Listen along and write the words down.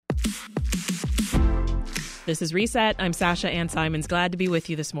This is Reset. I'm Sasha Ann Simons. Glad to be with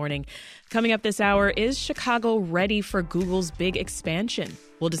you this morning. Coming up this hour, is Chicago ready for Google's big expansion?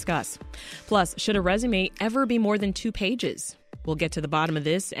 We'll discuss. Plus, should a resume ever be more than 2 pages? We'll get to the bottom of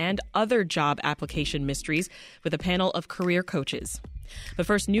this and other job application mysteries with a panel of career coaches. But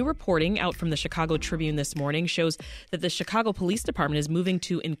first, new reporting out from the Chicago Tribune this morning shows that the Chicago Police Department is moving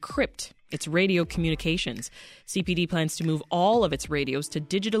to encrypt its radio communications. CPD plans to move all of its radios to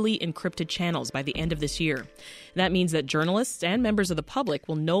digitally encrypted channels by the end of this year. That means that journalists and members of the public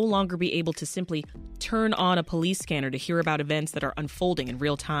will no longer be able to simply turn on a police scanner to hear about events that are unfolding in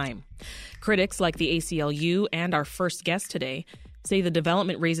real time. Critics like the ACLU and our first guest today say the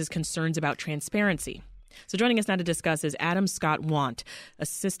development raises concerns about transparency. So joining us now to discuss is Adam Scott Wendt,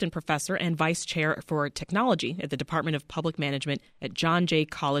 assistant professor and vice chair for technology at the Department of Public Management at John Jay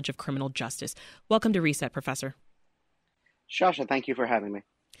College of Criminal Justice. Welcome to Reset, Professor. Shasha, thank you for having me.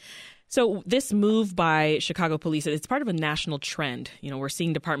 So this move by Chicago police, it's part of a national trend. You know, we're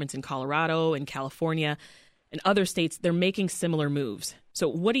seeing departments in Colorado and California and other states, they're making similar moves. So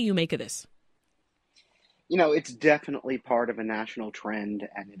what do you make of this? You know, it's definitely part of a national trend,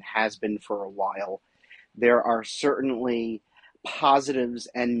 and it has been for a while. There are certainly positives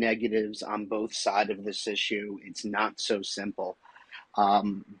and negatives on both sides of this issue. It's not so simple.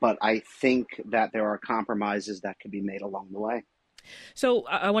 But I think that there are compromises that could be made along the way. So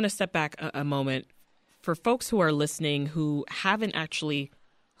I want to step back a moment. For folks who are listening who haven't actually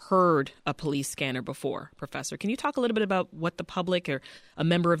heard a police scanner before, Professor, can you talk a little bit about what the public or a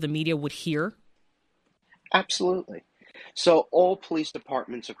member of the media would hear? Absolutely. So all police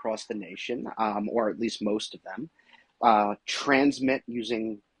departments across the nation, or at least most of them, transmit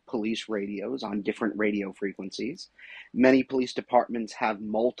using police radios on different radio frequencies. Many police departments have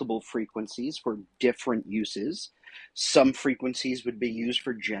multiple frequencies for different uses. Some frequencies would be used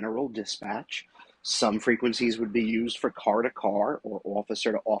for general dispatch. Some frequencies would be used for car-to-car or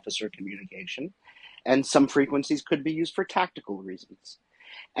officer-to-officer communication. And some frequencies could be used for tactical reasons.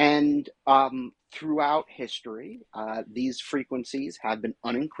 And throughout history, these frequencies have been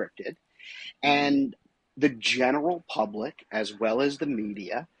unencrypted, and the general public, as well as the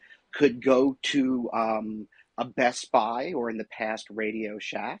media, could go to a Best Buy or in the past Radio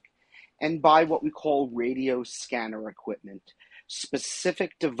Shack and buy what we call radio scanner equipment,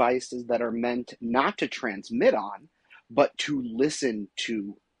 specific devices that are meant not to transmit on, but to listen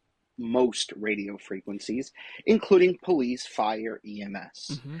to most radio frequencies, including police, fire,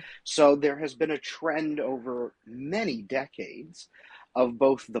 EMS. Mm-hmm. So there has been a trend over many decades of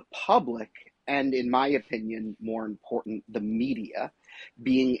both the public and, in my opinion, more important, the media,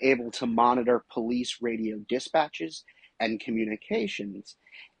 being able to monitor police radio dispatches and communications.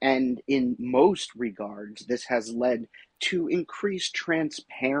 And in most regards, this has led to increased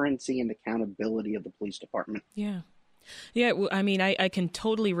transparency and accountability of the police department. Yeah, well, I mean, I can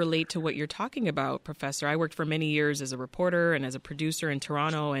totally relate to what you're talking about, Professor. I worked for many years as a reporter and as a producer in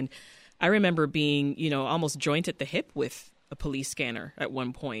Toronto, and I remember being, almost joint at the hip with a police scanner at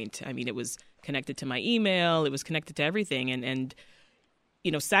one point. I mean, it was connected to my email, it was connected to everything, and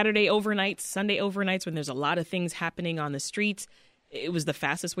Saturday overnights, Sunday overnights, when there's a lot of things happening on the streets, it was the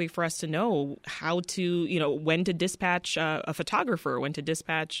fastest way for us to know how to, when to dispatch a photographer, when to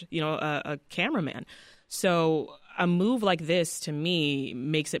dispatch, a cameraman. So a move like this, to me,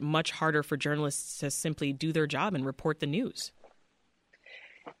 makes it much harder for journalists to simply do their job and report the news.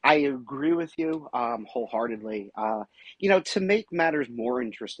 I agree with you wholeheartedly. To make matters more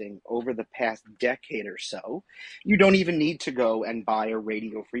interesting, over the past decade or so, you don't even need to go and buy a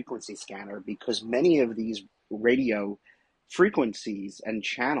radio frequency scanner, because many of these radio frequencies and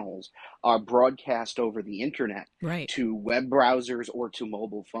channels are broadcast over the internet, right, to web browsers or to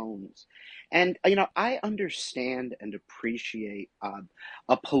mobile phones. And, I understand and appreciate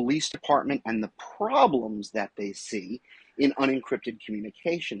a police department and the problems that they see in unencrypted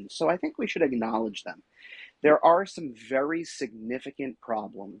communications. So I think we should acknowledge them. There are some very significant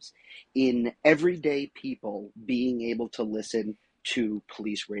problems in everyday people being able to listen to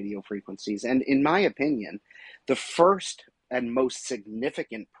police radio frequencies. And in my opinion, the first and most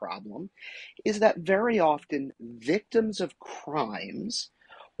significant problem is that very often victims of crimes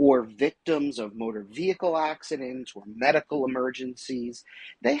or victims of motor vehicle accidents or medical emergencies,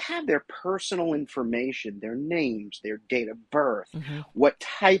 they have their personal information, their names, their date of birth, what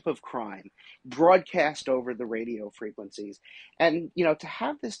type of crime, broadcast over the radio frequencies. And, to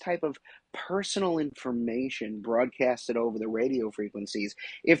have this type of personal information broadcasted over the radio frequencies,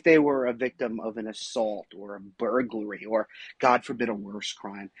 if they were a victim of an assault or a burglary or, God forbid, a worse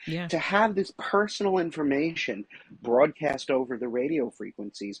crime, to have this personal information broadcast over the radio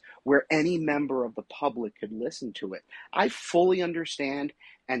frequencies ways where any member of the public could listen to it. I fully understand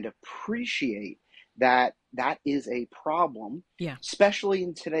and appreciate that that is a problem, Yeah. especially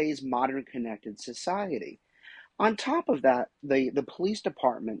in today's modern connected society. On top of that, the police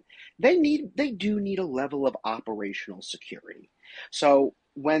department, they do need a level of operational security. So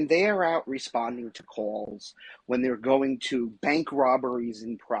when they are out responding to calls, when they're going to bank robberies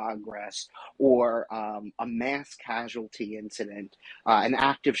in progress, or a mass casualty incident, an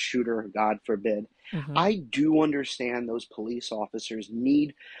active shooter, God forbid, Hmm. I do understand those police officers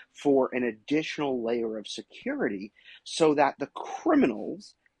need for an additional layer of security so that the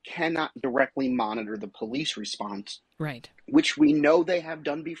criminals cannot directly monitor the police response, Right. which we know they have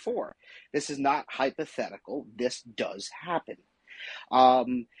done before. This is not hypothetical. This does happen.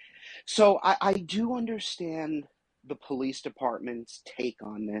 Um, so I do understand the police department's take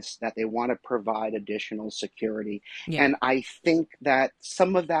on this, that they want to provide additional security. Yeah. And I think that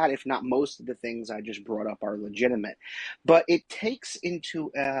some of that, if not most of the things I just brought up, are legitimate. But it takes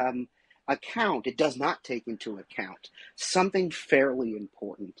into account, it does not take into account something fairly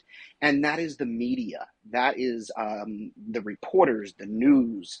important, and that is the media. That is the reporters, the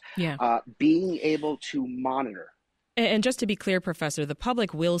news, Yeah. being able to monitor. And just to be clear, Professor, the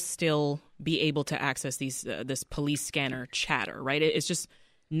public will still be able to access this police scanner chatter, right? It's just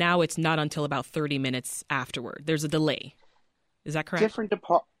now it's not until about 30 minutes afterward. There's a delay. Is that correct?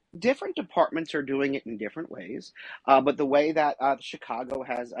 Different departments are doing it in different ways, but the way that Chicago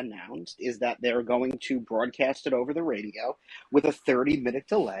has announced is that they're going to broadcast it over the radio with a 30-minute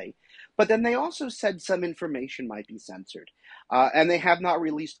delay. But then they also said some information might be censored, and they have not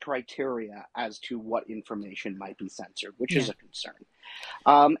released criteria as to what information might be censored, which is Yeah. a concern.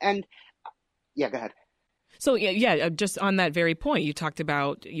 And yeah, go ahead. So, just on that very point, you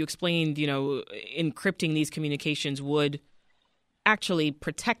explained, encrypting these communications would actually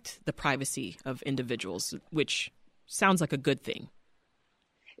protect the privacy of individuals, which sounds like a good thing.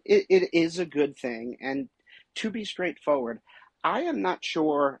 It is a good thing. And to be straightforward, I am not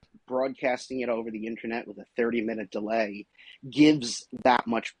sure broadcasting it over the internet with a 30-minute delay gives that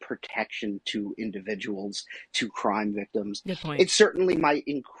much protection to individuals, to crime victims. Good point. It certainly might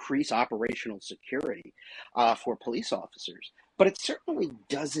increase operational security for police officers, but it certainly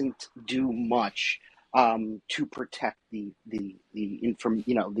doesn't do much to protect the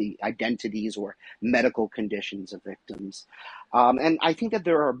identities or medical conditions of victims. And I think that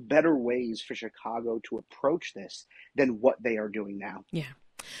there are better ways for Chicago to approach this than what they are doing now. Yeah.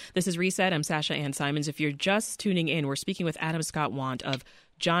 This is Reset. I'm Sasha Ann Simons. If you're just tuning in, we're speaking with Adam Scott Wendt of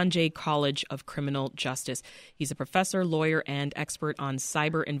John Jay College of Criminal Justice. He's a professor, lawyer, and expert on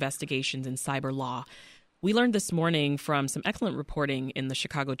cyber investigations and cyber law. We learned this morning from some excellent reporting in the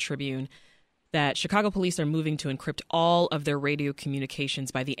Chicago Tribune that Chicago police are moving to encrypt all of their radio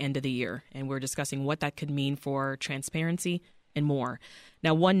communications by the end of the year. And we're discussing what that could mean for transparency and more.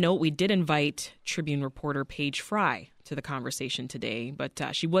 Now, one note, we did invite Tribune reporter Paige Fry to the conversation today, but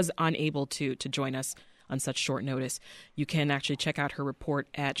she was unable to join us on such short notice. You can actually check out her report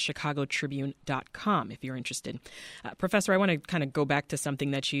at chicagotribune.com if you're interested. Professor, I want to kind of go back to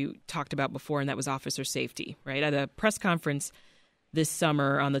something that you talked about before, and that was officer safety, right? At a press conference this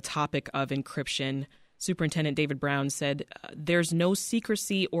summer on the topic of encryption, Superintendent David Brown said there's no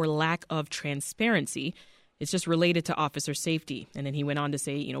secrecy or lack of transparency. It's just related to officer safety. And then he went on to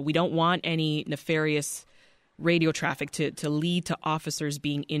say, we don't want any nefarious radio traffic to lead to officers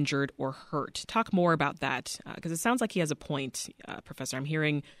being injured or hurt. Talk more about that, because it sounds like he has a point, Professor. I'm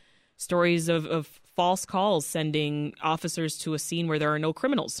hearing stories of false calls sending officers to a scene where there are no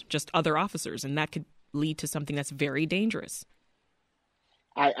criminals, just other officers, and that could lead to something that's very dangerous.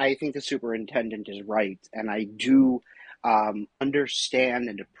 I think the superintendent is right, and I do understand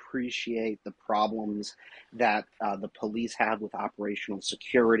and appreciate the problems that the police have with operational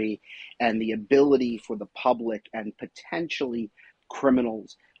security and the ability for the public and potentially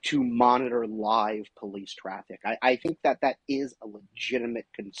criminals to monitor live police traffic. I think that is a legitimate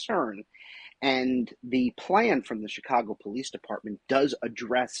concern. And the plan from the Chicago Police Department does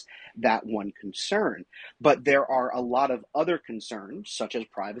address that one concern. But there are a lot of other concerns, such as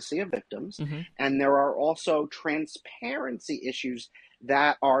privacy of victims, and there are also transparency issues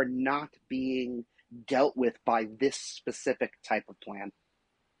that are not being dealt with by this specific type of plan.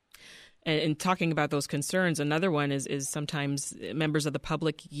 And talking about those concerns, another one is sometimes members of the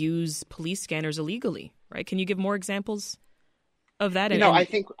public use police scanners illegally, right? Can you give more examples of that? I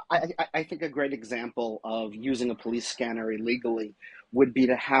think a great example of using a police scanner illegally would be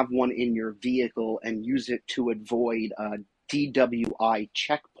to have one in your vehicle and use it to avoid DWI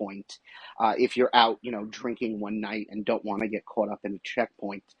checkpoint if you're out, drinking one night and don't want to get caught up in a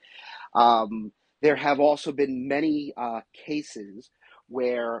checkpoint. There have also been many cases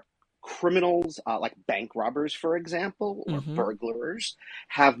where criminals, like bank robbers, for example, or burglars,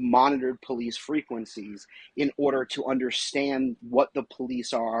 have monitored police frequencies in order to understand what the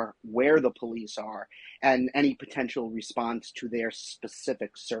police are, where the police are, and any potential response to their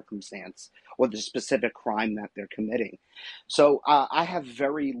specific circumstance or the specific crime that they're committing. So I have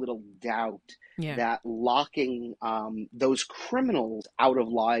very little doubt that locking those criminals out of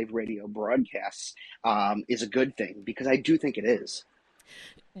live radio broadcasts is a good thing, because I do think it is.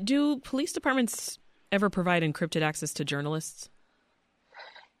 Do police departments ever provide encrypted access to journalists?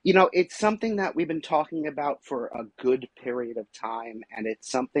 It's something that we've been talking about for a good period of time, and it's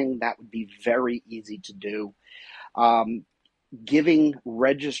something that would be very easy to do. Giving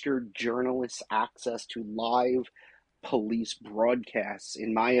registered journalists access to live police broadcasts,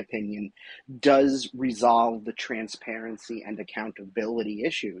 in my opinion, does resolve the transparency and accountability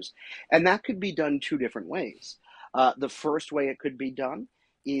issues. And that could be done two different ways. The first way it could be done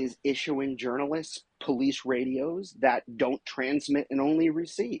is issuing journalists police radios that don't transmit and only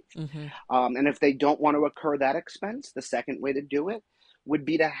receive. And if they don't want to incur that expense, the second way to do it would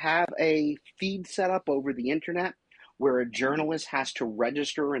be to have a feed set up over the internet where a journalist has to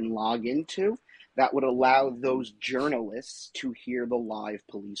register and log into, that would allow those journalists to hear the live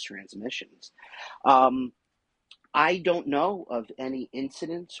police transmissions. I don't know of any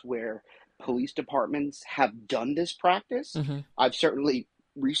incidents where police departments have done this practice. I've certainly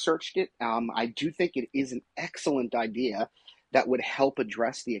researched it. I do think it is an excellent idea that would help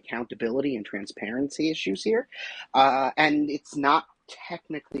address the accountability and transparency issues here. And it's not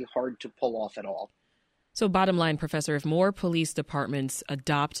technically hard to pull off at all. So bottom line, Professor, if more police departments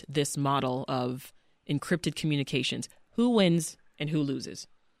adopt this model of encrypted communications, who wins and who loses?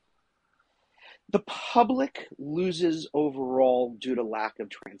 The public loses overall due to lack of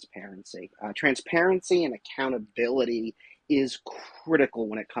transparency. Transparency and accountability is critical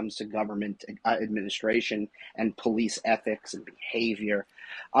when it comes to government administration and police ethics and behavior.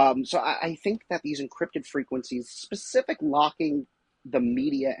 So I think that these encrypted frequencies, specific locking the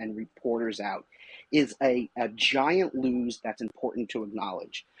media and reporters out, is a giant lose that's important to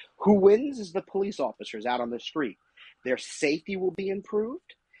acknowledge. Who wins is the police officers out on the street. Their safety will be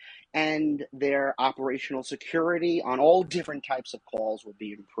improved, and their operational security on all different types of calls will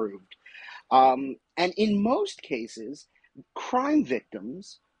be improved. And in most cases, crime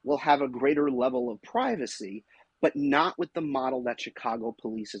victims will have a greater level of privacy, but not with the model that Chicago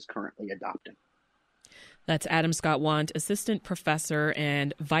police is currently adopting. That's Adam Scott Wendt, Assistant Professor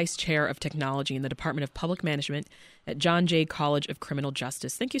and Vice Chair of Technology in the Department of Public Management at John Jay College of Criminal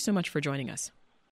Justice. Thank you so much for joining us.